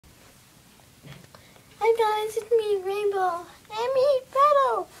guys, it's me, Rainbow. And me,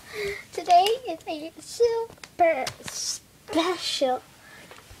 Petal. Today is a super special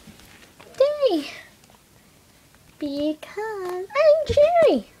day because I'm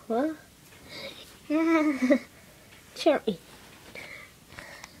Cherry. What? Yeah, Cherry.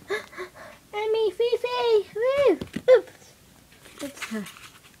 And me, Fifi. Woo. Oops. It's her.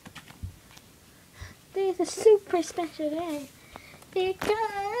 Today is a super special day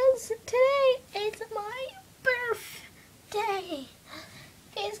because today is my birthday.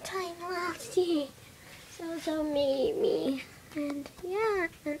 It's time last year. So made me. And yeah,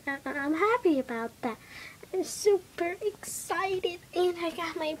 I'm happy about that. I'm super excited. And I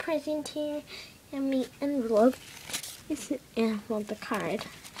got my present here and my envelope. This is the card.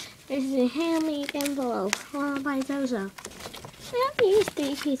 This is a handmade envelope by Zozo. I used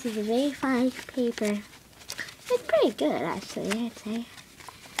 3 pieces of A5 paper. It's pretty good, actually, I'd say.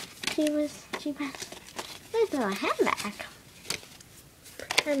 She passed. There's a handbag.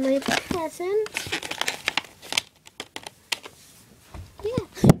 And my present. Yeah.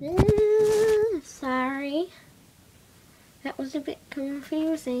 Sorry. That was a bit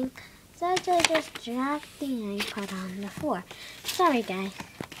confusing. So I just dropped the iPod on the floor. Sorry, guys.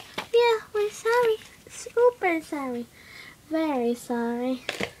 Yeah, we're sorry. Super sorry. Very sorry.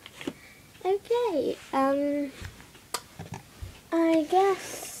 Okay, I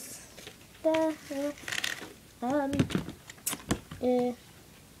guess should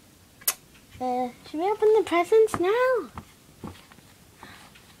we open the presents now?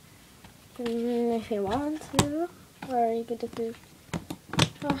 If you want to, or are you gonna do?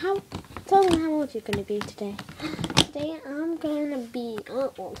 Well, tell me how old you're gonna be today. Today I'm gonna be.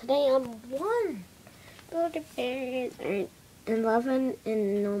 Today I'm 1. Build-A-Bears are 11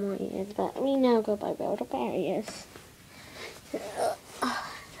 in normal years, but we now go by Build-A-Bears.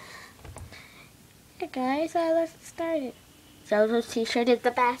 Hey guys, let's start it. Zozo's t-shirt is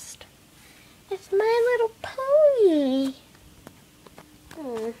the best. It's My Little Pony.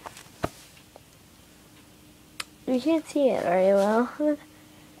 You can't see it very well.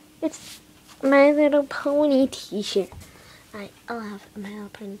 It's My Little Pony t-shirt. I love My Little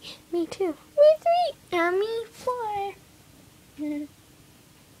Pony. Me too. Me 3. And me 4.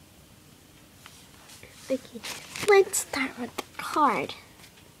 Okay, let's start with the card.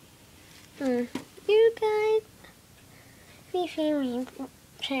 You guys, Fifi and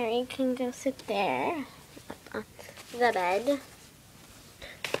Cherry can go sit there on the bed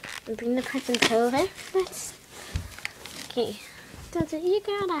and bring the presents over. Okay, so you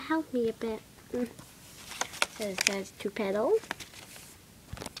gotta help me a bit. So it says to Petal.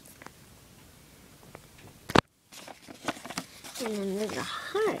 And then there's a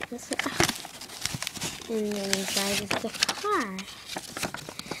heart. And then inside is the card.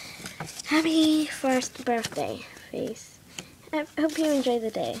 Happy first birthday, face. I hope you enjoy the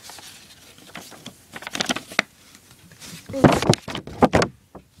day.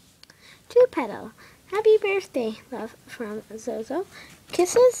 To Petal. Happy birthday, love from Zozo.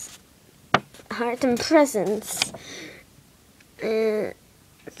 Kisses, heart, and presents.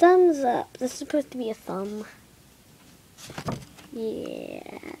 Thumbs up. This is supposed to be a thumb.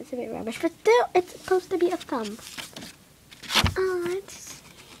 Yeah, it's a bit rubbish, but still, it's supposed to be a thumb.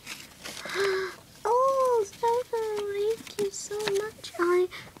 Oh, Zozo, thank you so much. I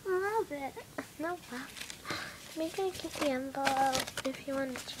love it. No problem. Make I get the envelope if you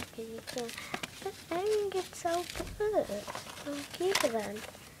want to check it, you can. But I think it's so good. I'll keep it then.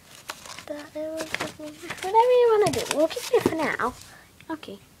 Whatever you want to do, we'll keep it for now.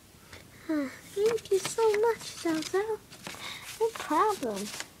 Okay. Thank you so much, Zozo. No problem.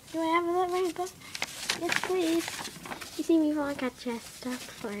 Do I have that rainbow? Yes, please. You see, we've all got dressed up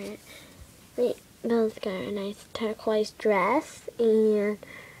for it. Wait, Belle's got a nice turquoise dress and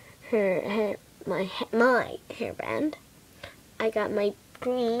my hairband. I got my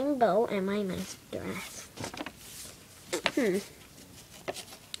green bow and my nice dress.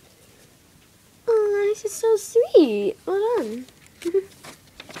 Oh, this is so sweet. Well done.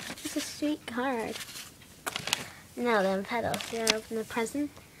 It's a sweet card. Now then, Petal, you want to open the present?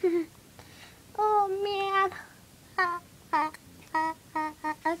 Oh, man.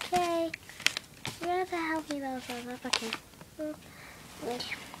 Okay. You have to help me though, Zozo. Okay.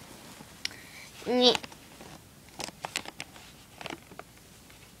 Yeah.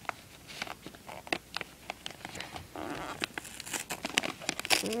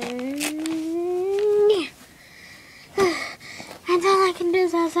 That's all I can do,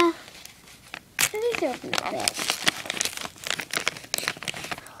 Zozo. At least open the bag.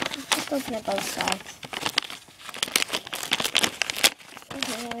 Let's open it both sides.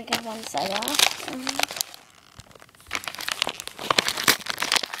 Okay, we got one side off.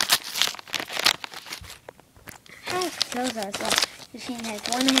 Zozo as well. She has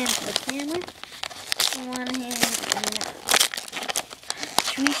one hand for the camera, one hand for the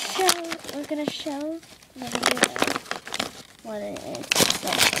Should we show? We're gonna show the video what it is.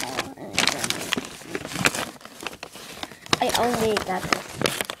 I only got this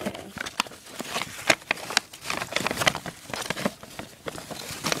today.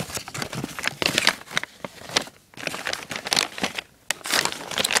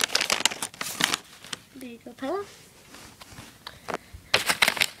 Bagel pillow.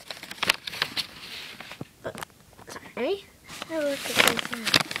 Sorry. I look at this now.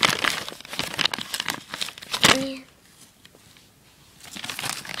 Yeah.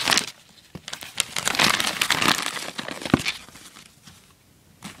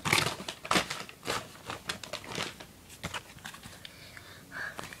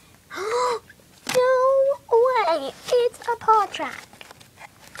 It's a paw track.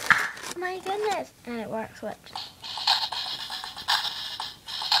 My goodness. And it works. Watch.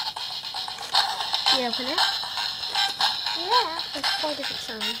 You open it? Yeah, there's 4 different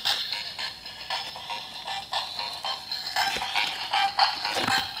sounds.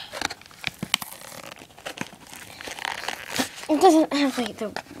 It doesn't have like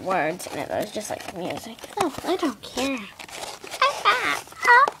the words in it, it's just like music. Oh, I don't care. I got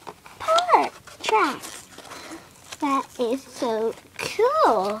a part track. That is so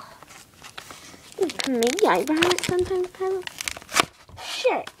cool. Maybe I borrow it sometimes, Pedal?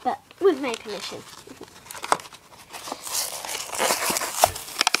 Sure, but with my permission.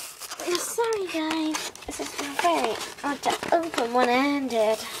 Sorry guys, this is very hard to open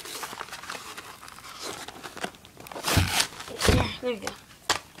one-handed. Yeah, there we go.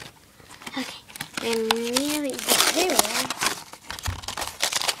 Okay, I'm nearly there.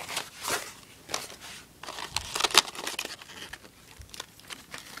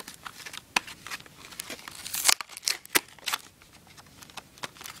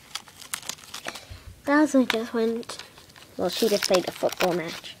 Dazzle just went, well, she just played a football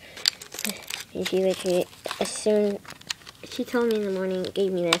match. And she literally, as soon, she told me in the morning,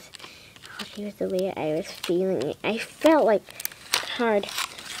 gave me this. Oh, she was the way I was feeling it. I felt like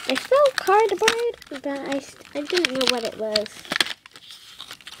cardboard, but I didn't know what it was.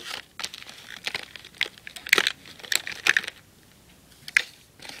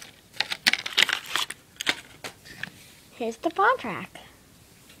 Here's the paw track.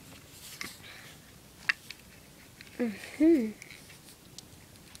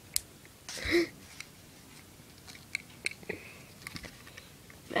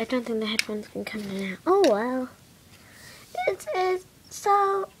 I don't think the headphones can come in now. Oh wow. It is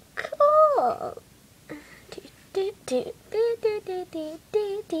so cool.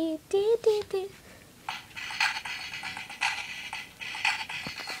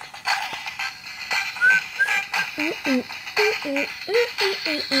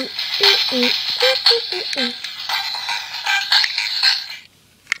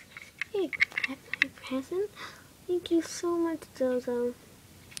 Hey, present. Thank you so much, Zozo.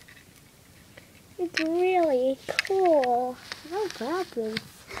 It's really cool. No problem.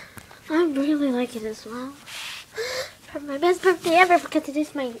 I really like it as well. For my best birthday ever because it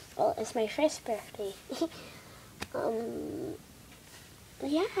is my, well, it's my first birthday.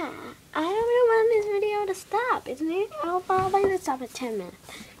 Yeah. I don't really want this video to stop. I'll probably stop at 10 minutes.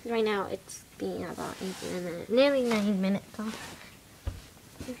 Right now it's being about 18 minutes. Nearly 9 minutes off.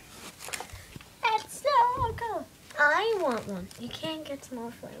 It's so cool. I want one. You can't get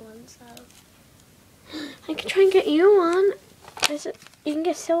small fly ones, so I can try and get you one. You can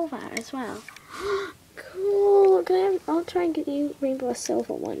get silver as well. Cool. I'll try and get you rainbow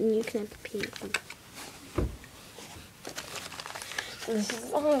silver one, and you can have the pink one. This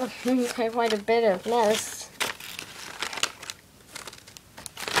is quite a bit of mess.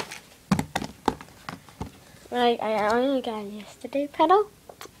 But I only got it yesterday, Pedal,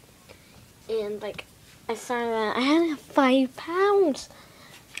 and like I saw that I had 5 pounds.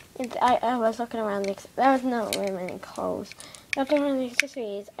 I was looking around there was not really many clothes. Looking around the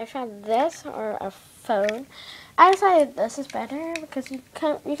accessories, I found this or a phone. I decided this is better because you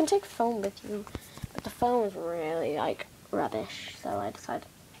can take phone with you, but the phone is really like rubbish. So I decided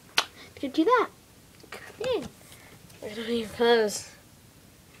to do that. Come in. Where's all your clothes?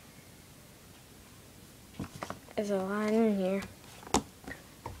 There's a lot in here.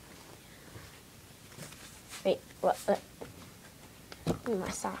 Wait, what? Ooh, my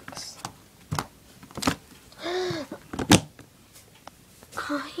socks.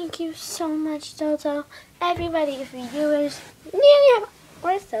 Oh, thank you so much, Zozo. Everybody, viewers, we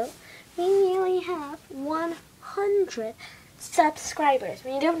nearly have 100 subscribers.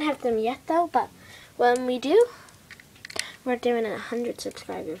 We don't have them yet, though, but when we do, we're doing a 100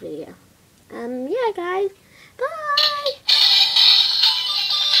 subscriber video. Yeah, guys. Bye.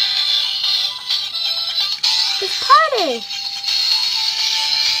 It's party.